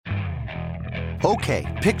Okay,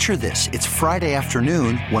 picture this. It's Friday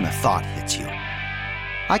afternoon when a thought hits you.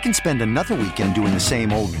 I can spend another weekend doing the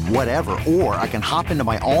same old whatever, or I can hop into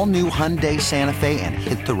my all-new Hyundai Santa Fe and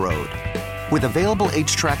hit the road. With available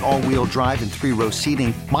H-Track all-wheel drive and 3-row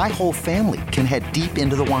seating, my whole family can head deep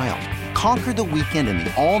into the wild. Conquer the weekend in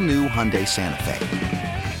the all-new Hyundai Santa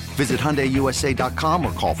Fe. Visit HyundaiUSA.com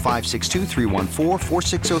or call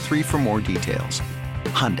 562-314-4603 for more details.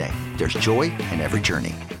 Hyundai, there's joy in every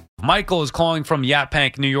journey. Michael is calling from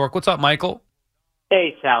Yaphank, New York. What's up, Michael?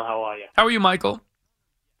 Hey, Sal, how are you? How are you, Michael?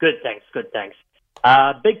 Good, thanks.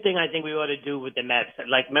 Big thing I think we ought to do with the Mets.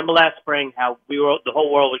 Like, remember last spring how the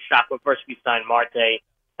whole world was shocked when first we signed Marte,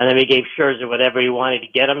 and then we gave Scherzer whatever he wanted to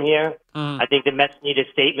get him here? I think the Mets need a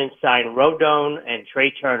statement, sign Rodon and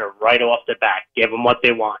Trey Turner right off the bat. Give them what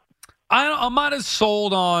they want. I'm not as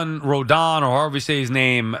sold on Rodon or however you say his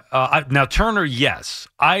name. Now, Turner, yes.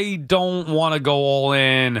 I don't want to go all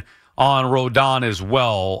in on Rodon as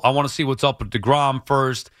well. I want to see what's up with DeGrom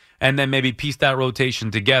first, and then maybe piece that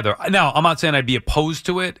rotation together. Now, I'm not saying I'd be opposed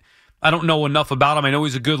to it. I don't know enough about him. I know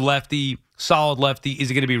he's a good lefty, solid lefty. Is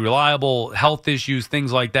he going to be reliable? Health issues,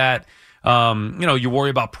 things like that. You worry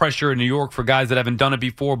about pressure in New York for guys that haven't done it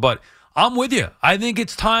before, but I'm with you. I think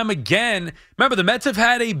it's time again. Remember, the Mets have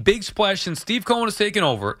had a big splash since Steve Cohen has taken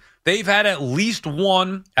over. They've had at least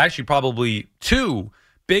one, actually probably two,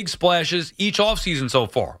 big splashes each offseason so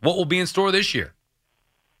far. What will be in store this year?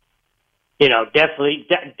 Definitely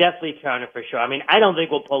Turner for sure. I mean, I don't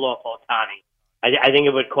think we'll pull off Ohtani. I think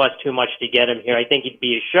it would cost too much to get him here. I think it'd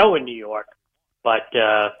be a show in New York, but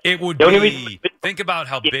it would be. Think about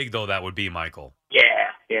how big though that would be, Michael. Yeah.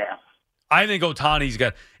 I think Ohtani's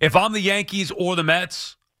got. If I'm the Yankees or the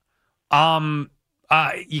Mets,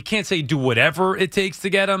 you can't say do whatever it takes to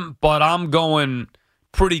get him, but I'm going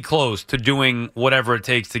pretty close to doing whatever it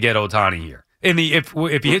takes to get Ohtani here.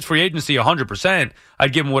 If he hits free agency 100%,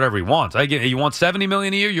 I'd give him whatever he wants. You want $70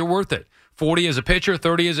 million a year, you're worth it. 40 as a pitcher,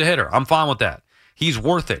 30 as a hitter. I'm fine with that. He's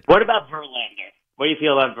worth it. What about Verlander? What do you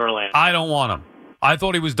feel about Verlander? I don't want him. I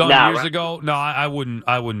thought he was done years ago. No, I wouldn't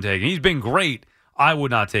take him. He's been great. I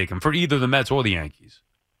would not take him for either the Mets or the Yankees.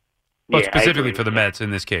 But specifically for the Mets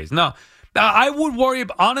in this case. No, I would worry.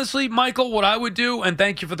 Honestly, Michael, what I would do, and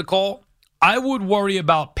thank you for the call, I would worry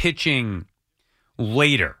about pitching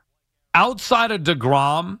later. Outside of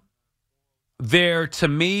DeGrom, to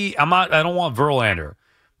me, I don't want Verlander.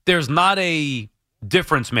 There's not a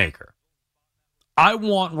difference maker. I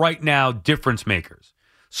want right now difference makers.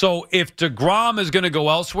 So if DeGrom is going to go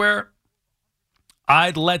elsewhere,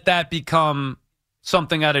 I'd let that become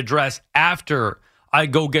something I'd address after I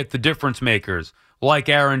go get the difference makers like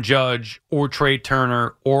Aaron Judge or Trey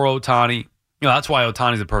Turner or Ohtani. That's why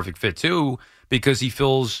Ohtani's a perfect fit too, because he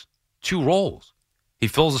fills two roles. He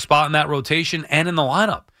fills a spot in that rotation and in the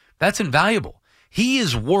lineup. That's invaluable. He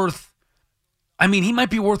is worth, he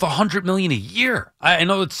might be worth $100 million a year. I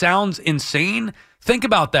know it sounds insane. Think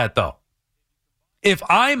about that, though. If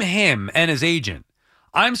I'm him and his agent,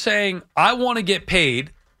 I'm saying I want to get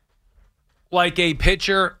paid like a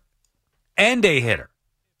pitcher and a hitter.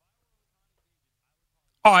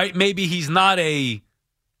 All right, maybe he's not a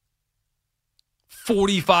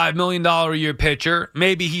 $45 million a year pitcher.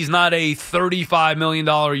 Maybe he's not a $35 million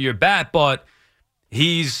a year bat, but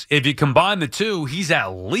if you combine the two, he's at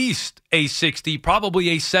least a 60, probably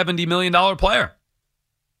a $70 million player.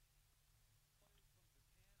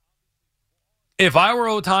 If I were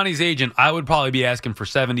Ohtani's agent, I would probably be asking for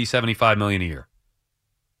 $70, $75 million a year.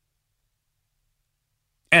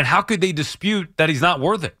 And how could they dispute that he's not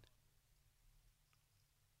worth it?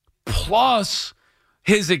 Plus,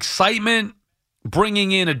 his excitement,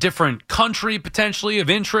 bringing in a different country potentially of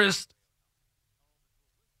interest.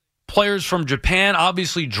 Players from Japan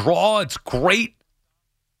obviously draw. It's great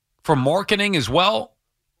for marketing as well.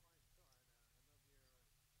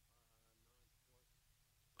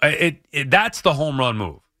 That's the home run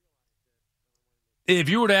move. If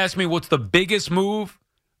you were to ask me what's the biggest move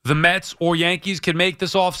the Mets or Yankees can make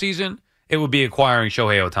this offseason, it would be acquiring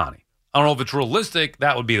Shohei Ohtani. I don't know if it's realistic.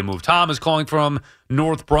 That would be the move. Tom is calling from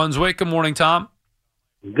North Brunswick. Good morning, Tom.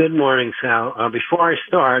 Good morning, Sal. Before I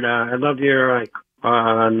start, I love your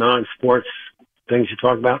non-sports things you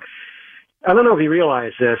talk about. I don't know if you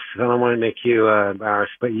realize this. I don't want to make you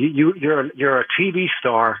embarrassed, but you're a TV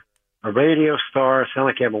star, a radio star. Sound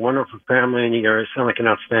like you have a wonderful family, and you sound like an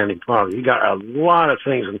outstanding father. You got a lot of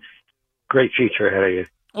things and great future ahead of you.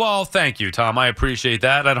 Well, thank you, Tom. I appreciate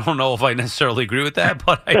that. I don't know if I necessarily agree with that,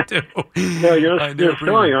 but I do. No, you're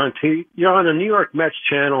on TV. You're on the New York Mets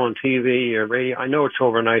channel on TV, or radio. I know it's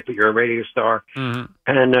overnight, but you're a radio star. Mm-hmm.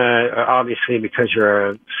 And obviously, because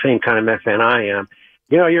you're a same kind of Met fan I am,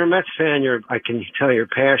 you're a Mets fan. I can tell your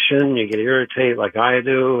passion. You get irritated like I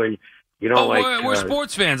do, and you don't we're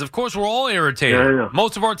sports fans. Of course, we're all irritated. No.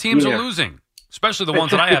 Most of our teams are losing, especially the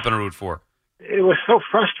ones that I happen to root for. It was so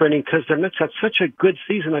frustrating because the Mets had such a good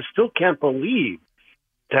season. I still can't believe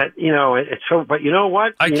that, it's so, but you know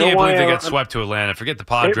what? I can't believe they got swept to Atlanta. Forget the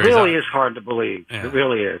Padres. It really is hard to believe. Yeah. It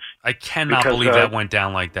really is. I cannot believe that went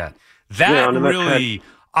down like that. That really,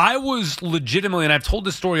 I was legitimately, and I've told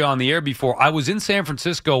this story on the air before, I was in San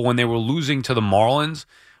Francisco when they were losing to the Marlins,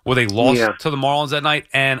 where they lost to the Marlins that night,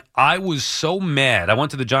 and I was so mad. I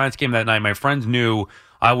went to the Giants game that night. My friends knew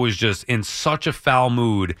I was just in such a foul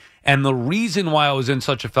mood, and the reason why I was in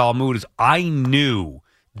such a foul mood is I knew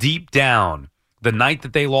deep down the night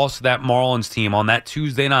that they lost to that Marlins team on that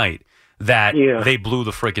Tuesday night that they blew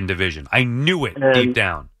the freaking division. I knew it deep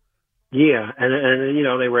down. Yeah, and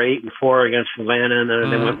they were 8-4 against Atlanta, and then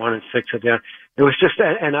they went 1-6 at the end. It was just,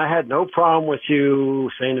 and I had no problem with you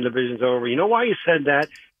saying the division's over. You know why you said that,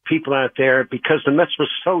 people out there? Because the Mets were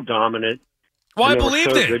so dominant. Well, I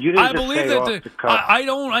believed it. I believed it.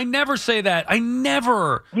 I never say that. I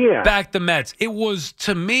never backed the Mets. It was,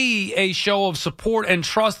 to me, a show of support and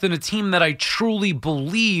trust in a team that I truly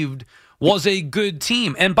believed was a good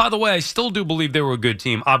team. And by the way, I still do believe they were a good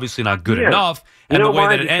team. Obviously not good enough. And the way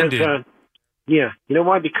that it ended. You know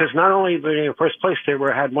why? Because not only were they in first place, they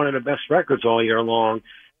had one of the best records all year long.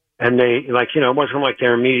 And they, it wasn't like they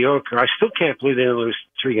were mediocre. I still can't believe they didn't lose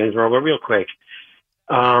 3 games in a row. But real quick,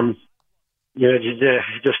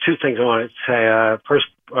 just 2 things I want to say. First,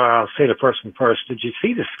 I'll say the first one first. Did you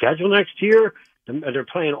see the schedule next year? They're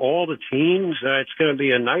playing all the teams. It's going to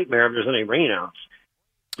be a nightmare if there's any rainouts.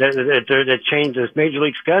 They changed this Major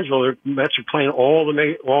League schedule. The Mets are playing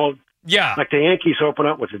like the Yankees open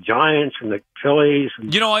up with the Giants and the Phillies.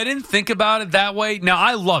 And, I didn't think about it that way. Now,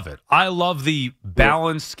 I love it. I love the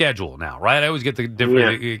balanced schedule now, right? I always get the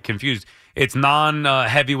different confused. It's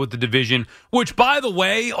non-heavy with the division, which, by the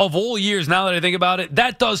way, of all years, now that I think about it,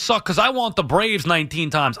 that does suck because I want the Braves 19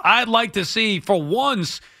 times. I'd like to see, for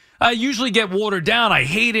once, I usually get watered down. I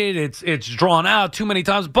hate it. It's drawn out too many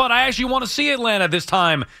times, but I actually want to see Atlanta this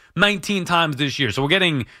time 19 times this year. So we're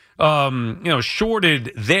getting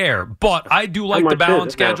shorted there, but I do like the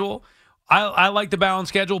balanced schedule. I like the balanced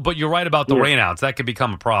schedule, but you're right about the rainouts. That could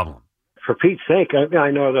become a problem. For Pete's sake,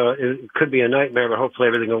 I know it could be a nightmare, but hopefully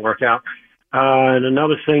everything will work out. And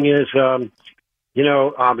another thing is,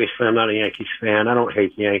 obviously I'm not a Yankees fan. I don't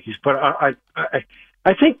hate the Yankees, but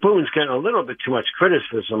I think Boone's getting a little bit too much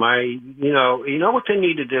criticism. You know what they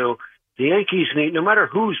need to do? The Yankees need, no matter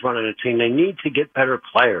who's running the team, they need to get better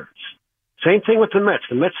players. Same thing with the Mets.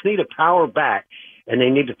 The Mets need a power bat, and they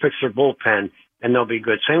need to fix their bullpen, and they'll be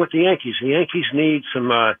good. Same with the Yankees. The Yankees need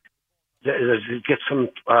some get some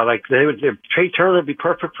Trey Turner would be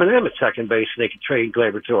perfect for them at second base. And they could trade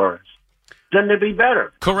Gleyber Torres. Then they'd be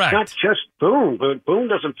better. Correct. Not just Boone. Boone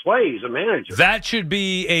doesn't play. He's a manager. That should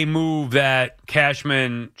be a move that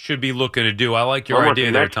Cashman should be looking to do. I like your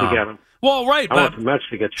idea there, Tom. To get him. Well, right. I want the Mets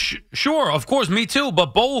to get sure, of course, me too,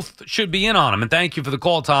 but both should be in on him. And thank you for the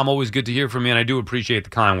call, Tom. Always good to hear from you, and I do appreciate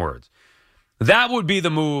the kind words. That would be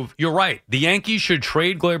the move. You're right. The Yankees should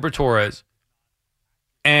trade Gleyber Torres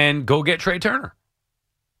and go get Trey Turner.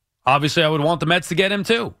 Obviously, I would want the Mets to get him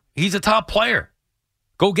too. He's a top player.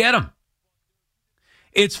 Go get him.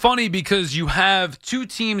 It's funny because you have 2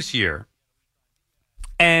 teams here,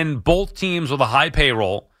 and both teams with a high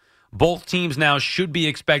payroll. Both teams now should be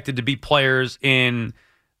expected to be players in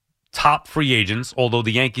top free agents, although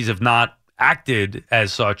the Yankees have not acted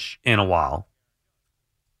as such in a while.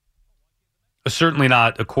 Certainly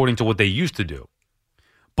not according to what they used to do.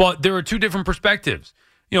 But there are 2 different perspectives.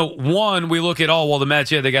 One, we look at, the Mets,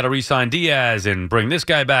 they got to re-sign Diaz and bring this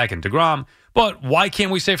guy back and DeGrom. But why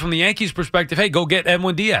can't we say from the Yankees' perspective, hey, go get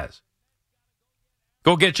Edwin Diaz.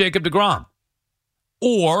 Go get Jacob DeGrom.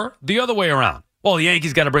 Or the other way around. Well, the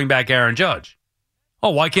Yankees got to bring back Aaron Judge. Oh,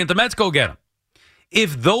 why can't the Mets go get him?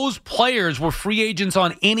 If those players were free agents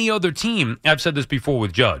on any other team, I've said this before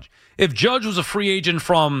with Judge. If Judge was a free agent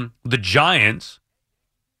from the Giants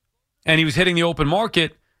and he was hitting the open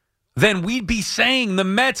market, then we'd be saying the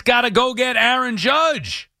Mets got to go get Aaron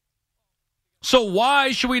Judge. So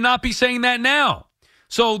why should we not be saying that now?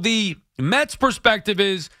 So the Mets' perspective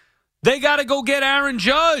is they got to go get Aaron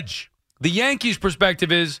Judge. The Yankees'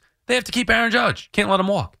 perspective is they have to keep Aaron Judge. Can't let him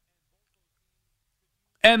walk.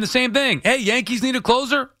 And the same thing. Hey, Yankees need a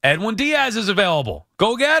closer. Edwin Diaz is available.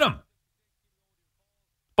 Go get him.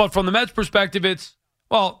 But from the Mets' perspective, it's,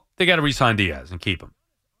 they got to re-sign Diaz and keep him.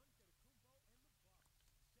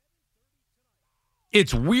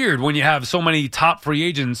 It's weird when you have so many top free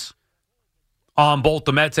agents on both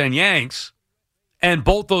the Mets and Yanks, and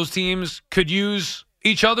both those teams could use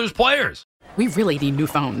each other's players. We really need new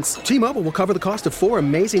phones. T-Mobile will cover the cost of 4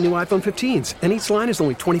 amazing new iPhone 15s, and each line is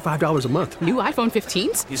only $25 a month. New iPhone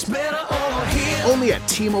 15s? It's better over here. Only at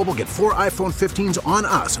T-Mobile, get 4 iPhone 15s on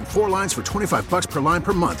us and 4 lines for $25 per line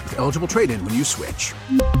per month with eligible trade-in when you switch.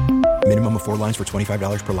 Minimum of 4 lines for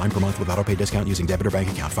 $25 per line per month with autopay discount using debit or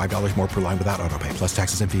bank account. $5 more per line without autopay, plus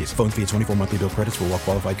taxes and fees. Phone fee at 24 monthly bill credits for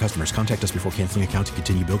well-qualified customers. Contact us before canceling account to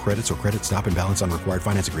continue bill credits or credit stop and balance on required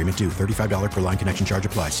finance agreement due. $35 per line connection charge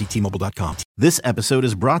applies. See T-Mobile.com. This episode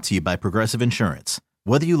is brought to you by Progressive Insurance.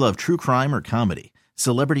 Whether you love true crime or comedy,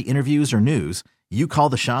 celebrity interviews or news, you call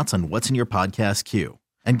the shots on what's in your podcast queue.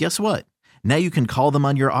 And guess what? Now you can call them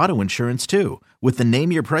on your auto insurance too with the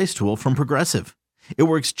Name Your Price tool from Progressive. It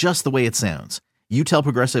works just the way it sounds. You tell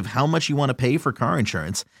Progressive how much you want to pay for car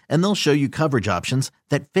insurance, and they'll show you coverage options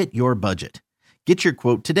that fit your budget. Get your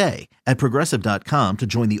quote today at Progressive.com to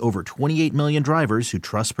join the over 28 million drivers who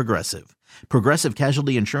trust Progressive. Progressive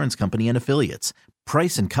Casualty Insurance Company and Affiliates.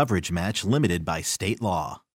 Price and coverage match limited by state law.